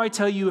 Therefore, I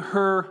tell you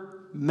her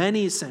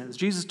many sins.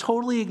 Jesus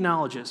totally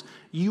acknowledges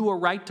you are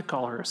right to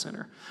call her a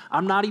sinner.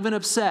 I'm not even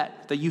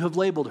upset that you have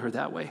labeled her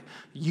that way.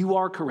 You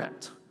are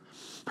correct.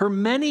 Her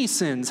many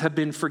sins have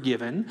been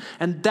forgiven,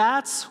 and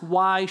that's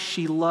why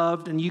she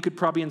loved, and you could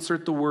probably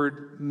insert the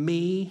word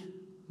me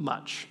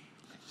much.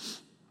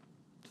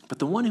 But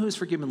the one who has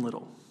forgiven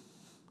little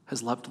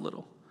has loved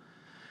little.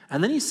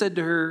 And then he said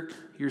to her,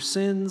 your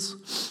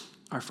sins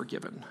are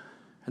forgiven.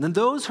 And then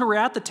those who were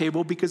at the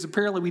table, because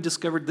apparently we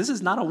discovered this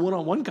is not a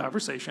one-on-one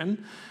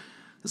conversation.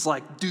 It's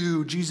like,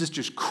 dude, Jesus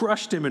just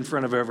crushed him in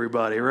front of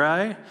everybody,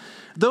 right?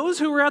 Those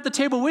who were at the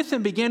table with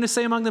him began to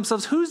say among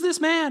themselves, who's this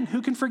man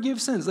who can forgive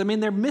sins? I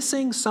mean, they're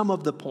missing some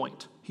of the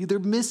point. They're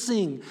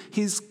missing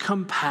his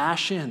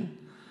compassion.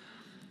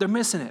 They're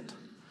missing it.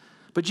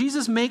 But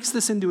Jesus makes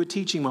this into a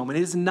teaching moment.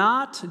 It is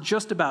not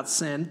just about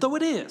sin, though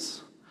it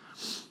is.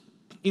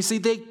 You see,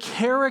 they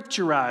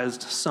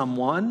characterized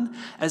someone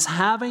as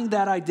having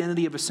that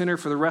identity of a sinner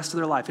for the rest of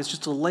their life. It's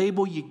just a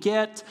label you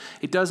get.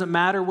 It doesn't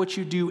matter what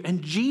you do.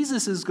 And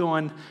Jesus is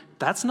going,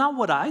 that's not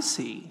what I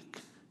see.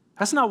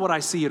 That's not what I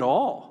see at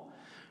all.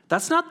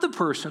 That's not the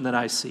person that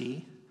I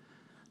see.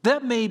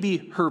 That may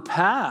be her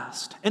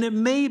past, and it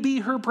may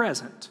be her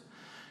present,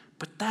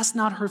 but that's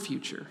not her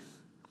future.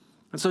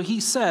 And so he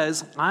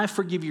says, I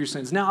forgive your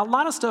sins. Now, a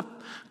lot of stuff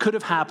could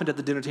have happened at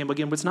the dinner table,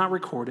 again, but it's not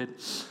recorded.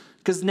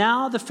 Because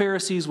now the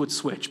Pharisees would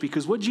switch,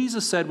 because what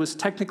Jesus said was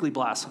technically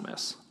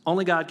blasphemous.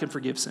 Only God can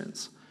forgive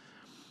sins.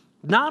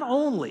 Not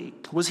only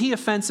was he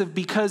offensive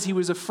because he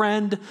was a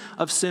friend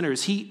of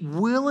sinners, he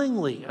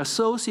willingly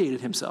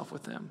associated himself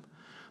with them.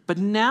 But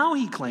now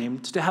he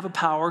claimed to have a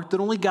power that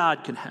only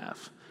God can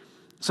have.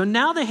 So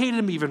now they hated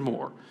him even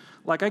more.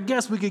 I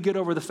guess we could get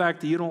over the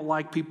fact that you don't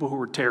like people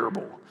who are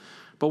terrible.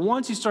 But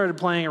once you started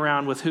playing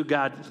around with who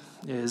God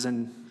is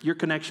and your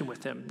connection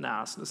with him,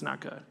 that's not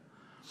good.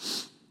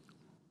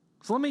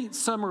 So let me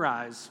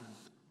summarize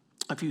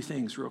a few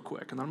things real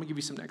quick, and then I'm going to give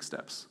you some next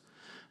steps.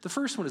 The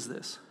first one is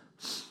this.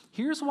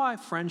 Here's why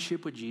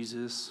friendship with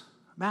Jesus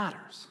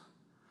matters.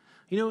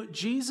 You know,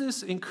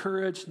 Jesus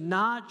encouraged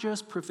not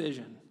just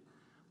provision,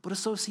 but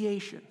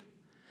association.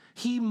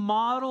 He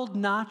modeled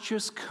not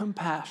just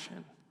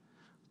compassion,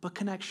 but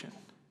connection.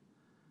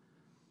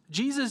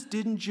 Jesus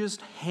didn't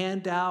just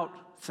hand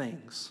out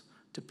things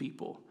to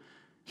people.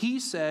 He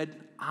said,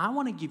 I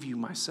want to give you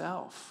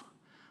myself.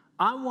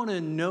 I want to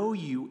know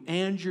you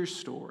and your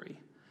story.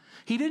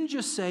 He didn't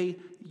just say,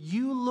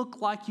 you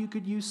look like you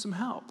could use some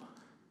help.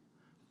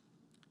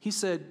 He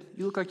said,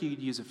 you look like you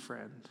could use a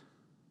friend.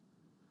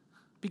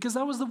 Because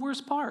that was the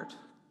worst part.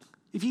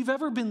 If you've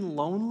ever been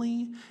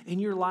lonely in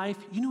your life,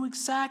 you know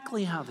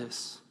exactly how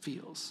this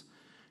feels.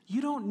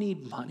 You don't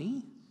need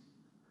money.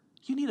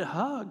 You need a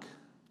hug.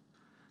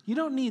 You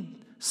don't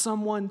need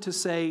someone to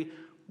say,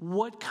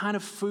 what kind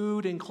of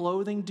food and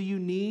clothing do you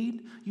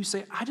need? You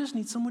say, I just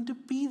need someone to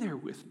be there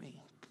with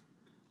me.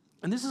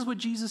 And this is what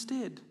Jesus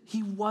did.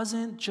 He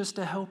wasn't just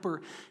a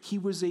helper. He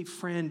was a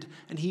friend,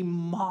 and he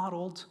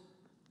modeled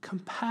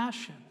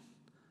compassion.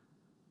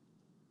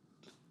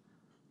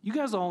 You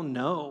guys all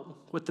know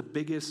what the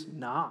biggest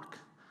knock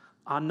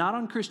on, not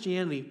on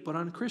Christianity, but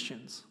on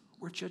Christians.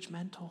 We're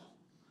judgmental.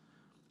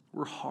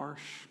 We're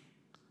harsh.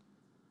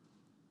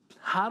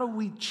 How do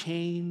we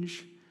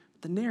change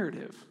the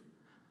narrative?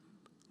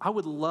 I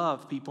would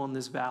love people in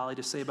this valley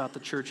to say about the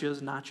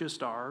churches, not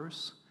just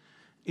ours,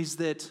 is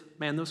that,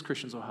 man, those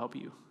Christians will help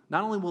you.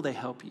 Not only will they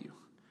help you,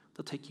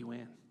 they'll take you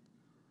in.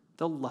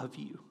 They'll love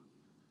you.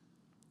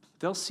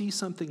 They'll see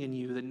something in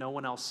you that no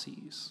one else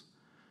sees.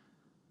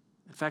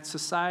 In fact,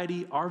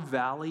 society, our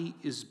valley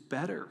is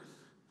better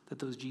that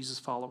those Jesus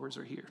followers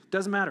are here.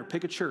 Doesn't matter,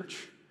 pick a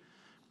church.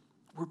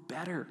 We're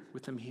better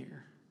with them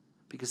here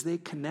because they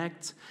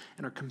connect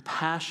and are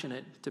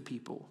compassionate to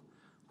people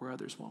where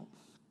others won't.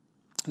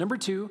 Number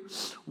 2,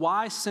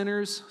 why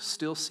sinners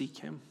still seek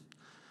him.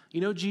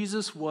 You know,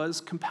 Jesus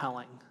was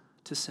compelling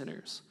to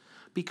sinners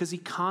because he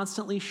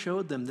constantly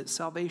showed them that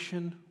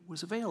salvation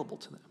was available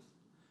to them.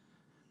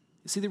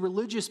 You see, the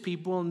religious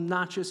people,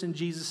 not just in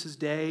Jesus'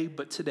 day,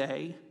 but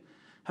today,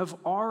 have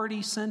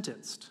already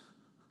sentenced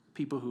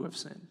people who have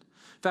sinned.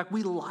 In fact,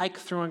 we like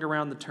throwing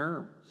around the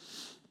term,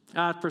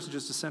 that person's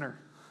just a sinner.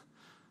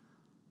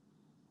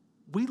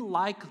 We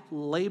like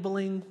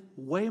labeling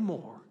way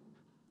more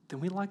than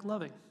we like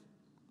loving.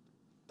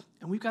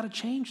 And we've got to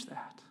change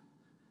that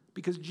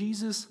because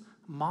Jesus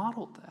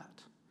modeled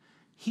that.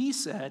 He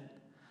said,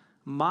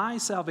 my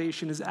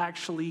salvation is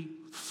actually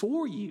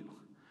for you.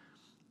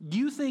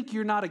 You think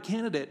you're not a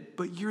candidate,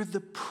 but you're the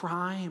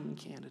prime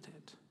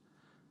candidate.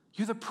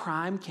 You're the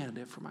prime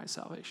candidate for my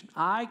salvation.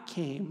 I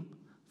came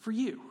for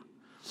you.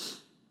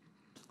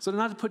 So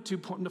not to put too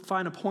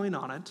fine a point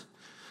on it,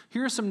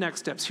 here are some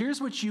next steps.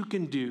 Here's what you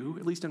can do,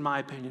 at least in my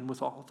opinion,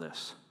 with all of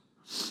this.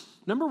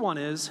 Number 1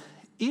 is,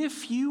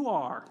 if you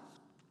are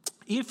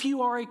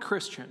a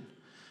Christian,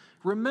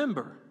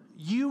 remember,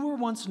 you were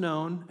once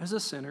known as a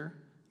sinner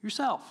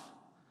yourself.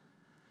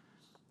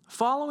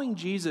 Following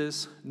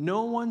Jesus,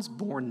 no one's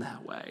born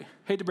that way.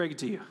 Hate to break it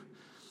to you.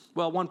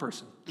 Well, one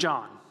person,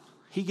 John.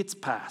 He gets a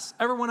pass.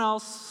 Everyone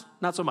else,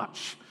 not so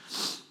much.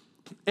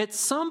 At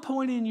some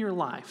point in your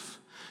life,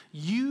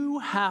 you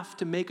have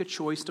to make a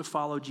choice to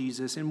follow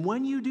Jesus. And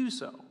when you do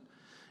so,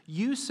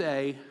 you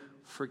say,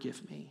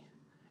 forgive me.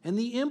 And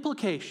the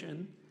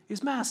implication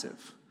is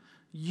massive.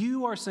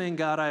 You are saying,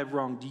 God, I have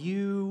wronged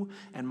you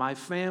and my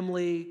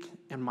family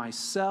and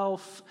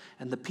myself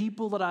and the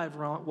people that I've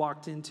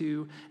walked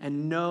into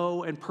and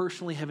know and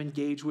personally have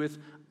engaged with.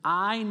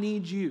 I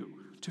need you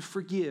to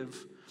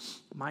forgive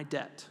my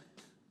debt.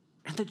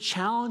 And the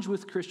challenge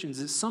with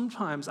Christians is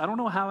sometimes, I don't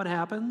know how it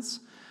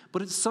happens,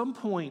 but at some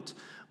point,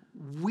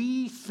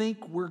 we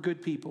think we're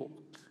good people.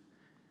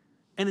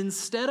 And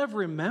instead of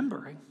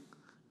remembering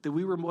that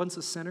we were once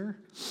a sinner,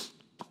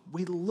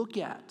 we look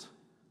at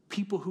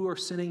people who are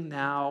sinning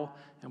now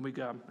and we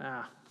go,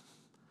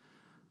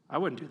 I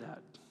wouldn't do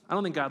that. I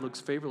don't think God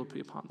looks favorably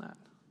upon that.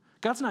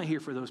 God's not here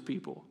for those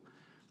people.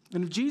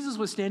 And if Jesus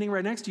was standing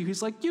right next to you,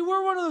 he's like, you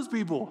were one of those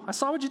people. I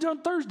saw what you did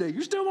on Thursday.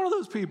 You're still one of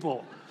those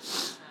people.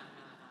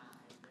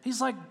 He's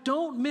like,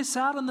 don't miss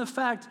out on the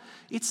fact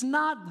it's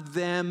not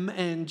them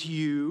and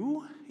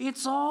you,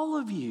 it's all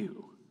of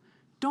you.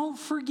 Don't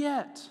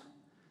forget,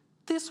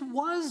 this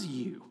was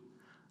you.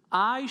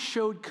 I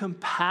showed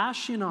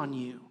compassion on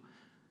you.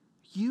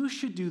 You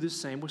should do the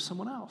same with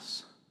someone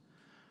else.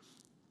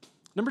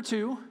 Number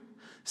 2,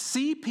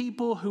 see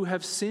people who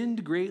have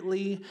sinned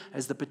greatly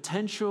as the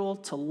potential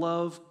to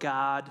love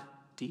God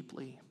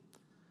deeply.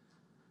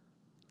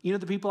 You know,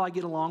 the people I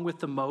get along with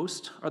the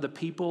most are the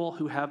people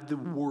who have the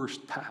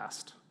worst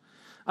past.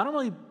 I don't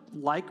really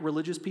like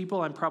religious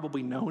people. I'm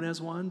probably known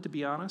as one, to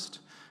be honest,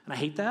 and I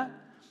hate that.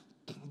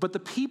 But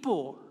the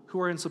people who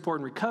are in support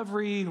and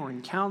recovery, who are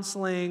in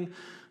counseling,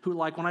 who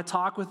like when I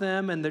talk with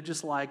them and they're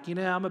just like, you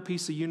know, I'm a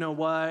piece of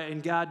you-know-what,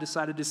 and God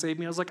decided to save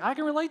me. I was like, I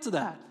can relate to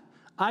that.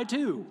 I,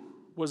 too,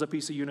 was a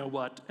piece of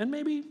you-know-what, and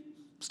maybe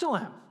still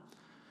am.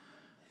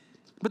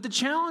 But the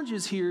challenge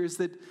is here is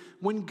that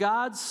when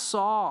God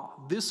saw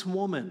this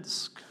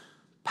woman's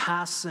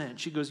past sin,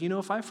 she goes, you know,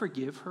 if I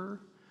forgive her,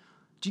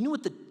 do you know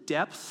what the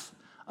depth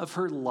of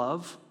her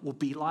love will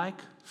be like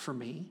for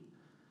me?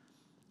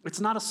 It's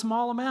not a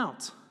small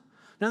amount.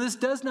 Now, this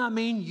does not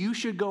mean you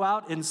should go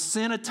out and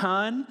sin a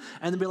ton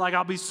and then be like,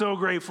 I'll be so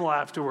grateful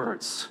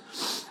afterwards.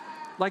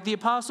 Like the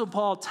Apostle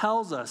Paul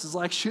tells us, is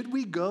like, should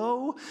we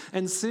go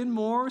and sin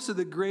more so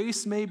that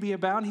grace may be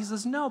abound? He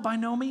says, no, by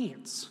no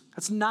means.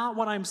 That's not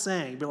what I'm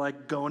saying. Be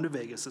like, going to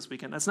Vegas this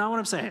weekend. That's not what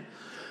I'm saying.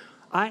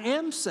 I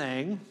am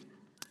saying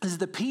is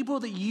the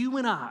people that you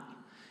and I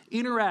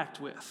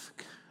interact with,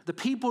 the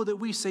people that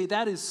we say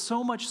that is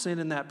so much sin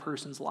in that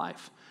person's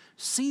life,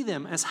 see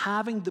them as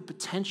having the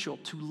potential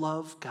to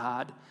love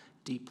God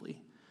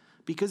deeply.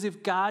 Because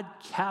if God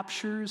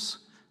captures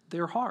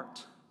their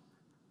heart,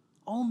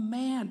 oh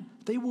man,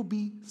 they will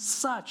be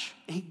such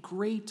a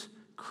great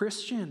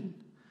Christian.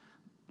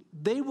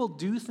 They will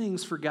do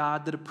things for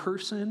God that a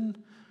person,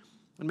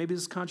 and maybe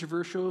this is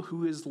controversial,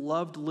 who is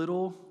loved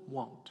little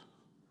won't.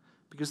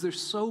 Because they're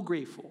so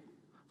grateful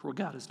for what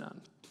God has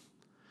done.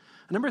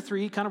 And number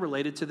 3, kind of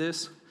related to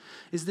this,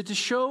 is that to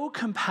show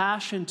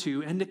compassion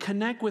to and to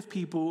connect with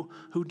people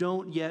who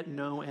don't yet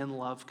know and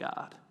love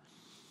God.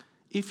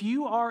 If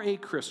you are a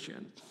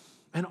Christian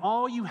and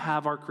all you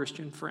have are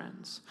Christian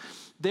friends,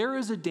 there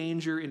is a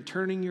danger in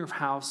turning your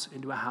house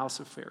into a house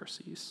of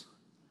Pharisees.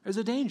 There's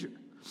a danger.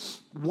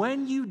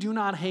 When you do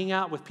not hang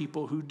out with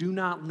people who do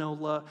not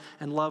know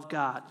and love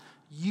God,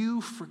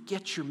 you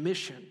forget your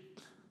mission.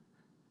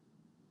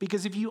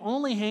 Because if you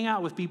only hang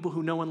out with people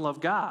who know and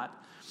love God,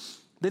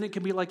 then it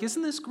can be like,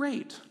 isn't this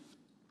great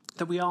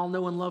that we all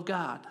know and love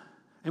God?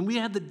 And we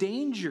had the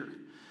danger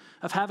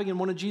of having in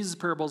one of Jesus'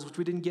 parables, which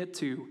we didn't get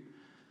to,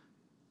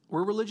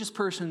 where a religious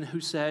person who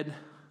said,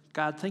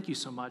 God, thank you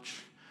so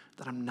much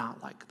that I'm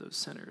not like those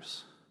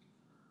sinners.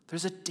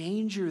 There's a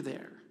danger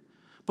there.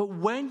 But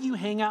when you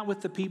hang out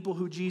with the people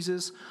who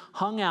Jesus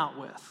hung out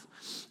with,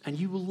 and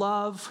you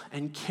love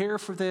and care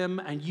for them,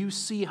 and you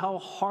see how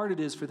hard it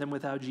is for them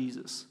without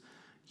Jesus,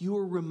 you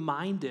are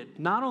reminded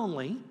not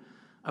only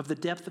of the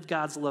depth of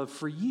God's love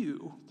for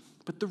you,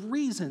 but the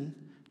reason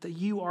that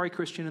you are a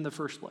Christian in the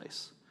first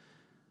place.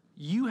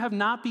 You have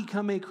not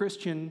become a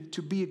Christian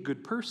to be a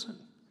good person.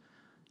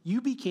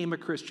 You became a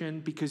Christian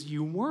because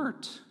you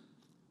weren't.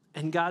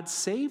 And God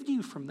saved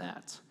you from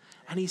that.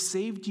 And he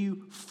saved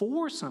you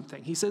for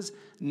something. He says,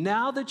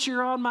 now that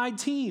you're on my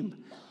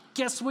team,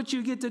 guess what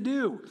you get to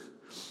do?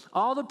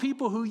 All the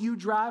people who you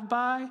drive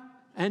by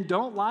and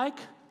don't like,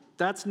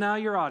 that's now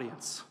your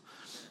audience.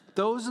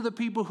 Those are the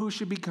people who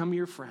should become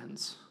your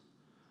friends.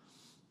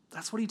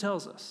 That's what he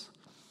tells us.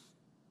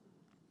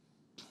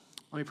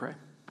 Let me pray.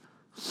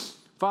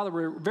 Father,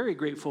 we're very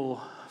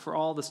grateful for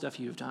all the stuff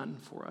you've done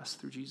for us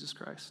through Jesus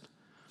Christ.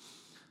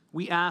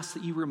 We ask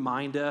that you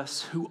remind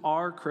us who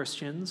are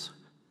Christians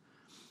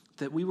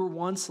that we were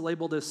once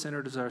labeled as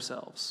sinners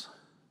ourselves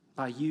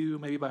by you,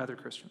 maybe by other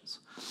Christians.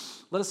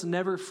 Let us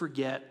never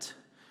forget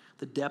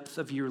the depth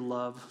of your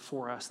love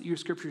for us. That your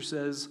scripture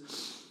says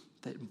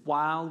that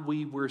while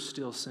we were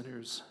still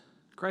sinners,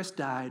 Christ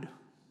died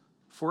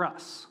for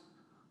us,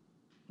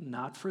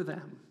 not for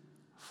them,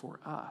 for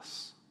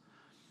us.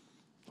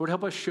 Lord,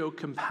 help us show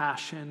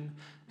compassion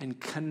and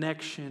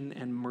connection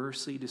and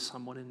mercy to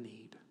someone in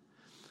need.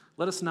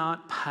 Let us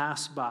not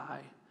pass by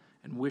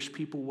and wish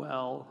people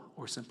well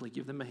or simply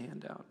give them a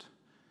handout.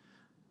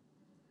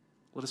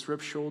 Let us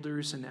rub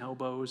shoulders and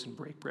elbows and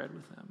break bread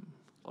with them.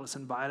 Let us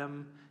invite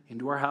them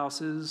into our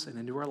houses and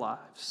into our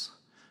lives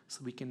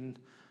so we can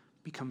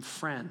become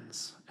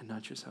friends and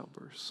not just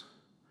helpers.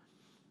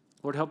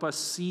 Lord, help us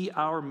see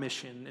our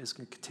mission as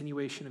a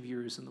continuation of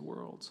yours in the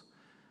world.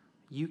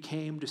 You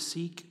came to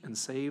seek and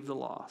save the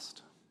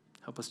lost.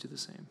 Help us do the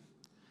same.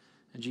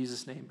 In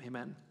Jesus' name,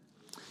 amen.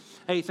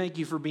 Hey, thank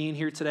you for being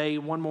here today.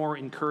 One more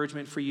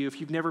encouragement for you. If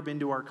you've never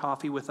been to our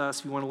coffee with us,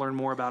 if you want to learn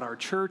more about our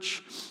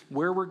church,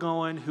 where we're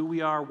going, who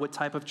we are, what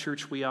type of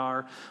church we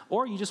are,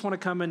 or you just want to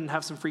come and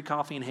have some free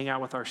coffee and hang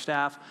out with our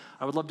staff,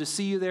 I would love to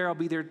see you there. I'll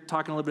be there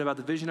talking a little bit about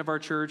the vision of our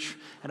church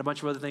and a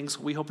bunch of other things.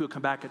 We hope you'll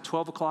come back at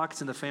 12 o'clock.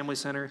 It's in the Family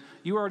Center.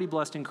 You are already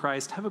blessed in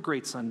Christ. Have a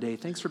great Sunday.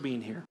 Thanks for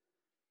being here.